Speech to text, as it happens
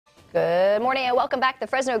Good morning and welcome back. The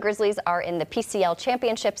Fresno Grizzlies are in the PCL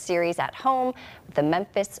Championship Series at home with the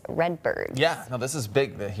Memphis Redbirds. Yeah, no, this is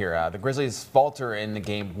big here. The Grizzlies falter in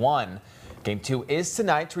game one. Game two is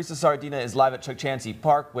tonight. Teresa Sardina is live at Chuck Chansey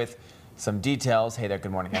Park with some details. Hey there,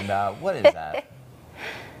 good morning. And what is that?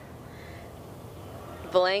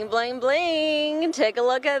 Bling, bling, bling. Take a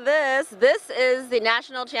look at this. This is the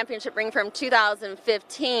national championship ring from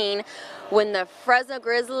 2015 when the Fresno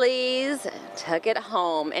Grizzlies took it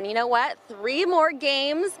home. And you know what? 3 more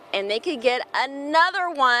games and they could get another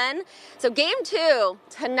one. So game 2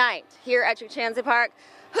 tonight here at Chansey Park.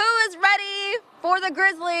 Who is ready for the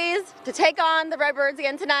Grizzlies to take on the Redbirds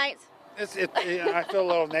again tonight? I feel a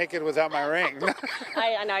little naked without my ring.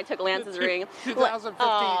 I know, I took Lance's ring.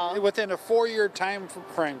 2015, within a 4-year time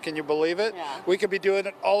frame, can you believe it? Yeah. We could be doing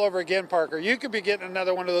it all over again, Parker. You could be getting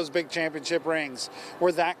another one of those big championship rings.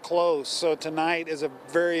 We're that close. So tonight is a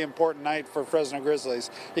very important night for Fresno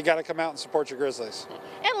Grizzlies. You got to come out and support your Grizzlies.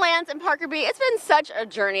 And Lance and Parker B, it's been such a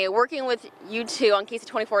journey working with you two on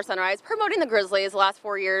KC24 Sunrise, promoting the Grizzlies the last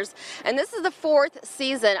 4 years. And this is the 4th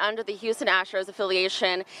season under the Houston Astros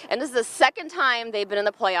affiliation. And this is the 2nd time they've been in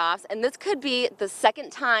the playoffs. And this could be the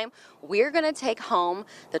 2nd time we're going to take home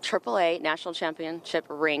the AAA National Championship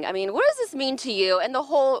ring. I mean, what does this mean to you and the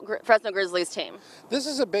whole Fresno Grizzlies team? This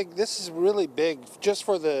is really big just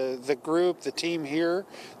for the group, the team here,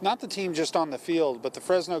 not the team just on the field, but the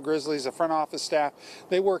Fresno Grizzlies, the front office staff.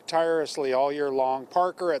 They work tirelessly all year long.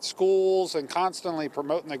 Parker at schools and constantly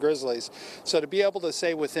promoting the Grizzlies. So to be able to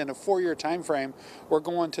say within a 4-year time frame, we're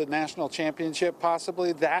going to national championship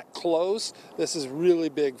possibly that close, this is really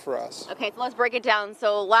big for us. Okay, so let's break it down.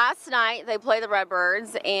 So last night they played the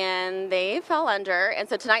Redbirds and they fell under, and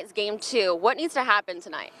so tonight's game 2. What needs to happen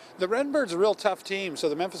tonight? The Redbirds are a real tough team, so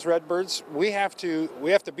the Memphis Redbirds, we have to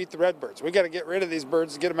beat the Redbirds. We got to get rid of these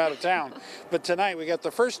birds and get them out of town. But tonight we got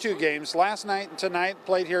the first 2 games, last night and tonight,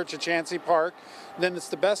 played here at Chansey Park. Then it's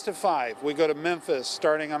the best of 5. We go to Memphis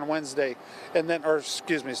starting on Wednesday, and then,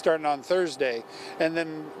 starting on Thursday, and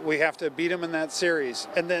then we have to beat them in that series.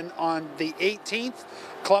 And then on the 18th,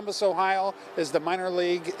 Columbus, Ohio, is the minor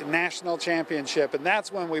league national championship, and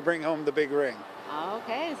that's when we bring home the big ring.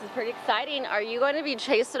 Okay, this is pretty exciting. Are you going to be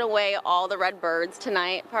chasing away all the Redbirds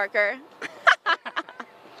tonight, Parker?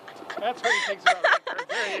 That's what he thinks about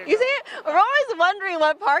Redbirds. You see, we're always wondering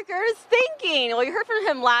what Parker is thinking. Well, you heard from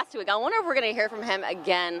him last week. I wonder if we're going to hear from him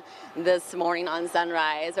again this morning on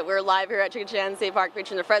Sunrise. But we're live here at Chansey Park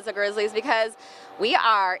featuring the Fresno Grizzlies because we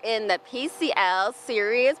are in the PCL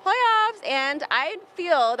Series playoffs, and I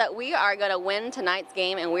feel that we are going to win tonight's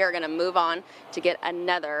game and we are going to move on to get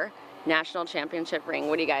another national championship ring.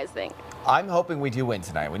 What do you guys think? I'm hoping we do win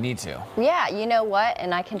tonight. We need to. Yeah, you know what?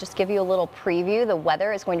 And I can just give you a little preview. The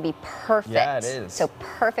weather is going to be perfect. Yeah, it is. So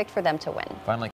perfect for them to win. Finally.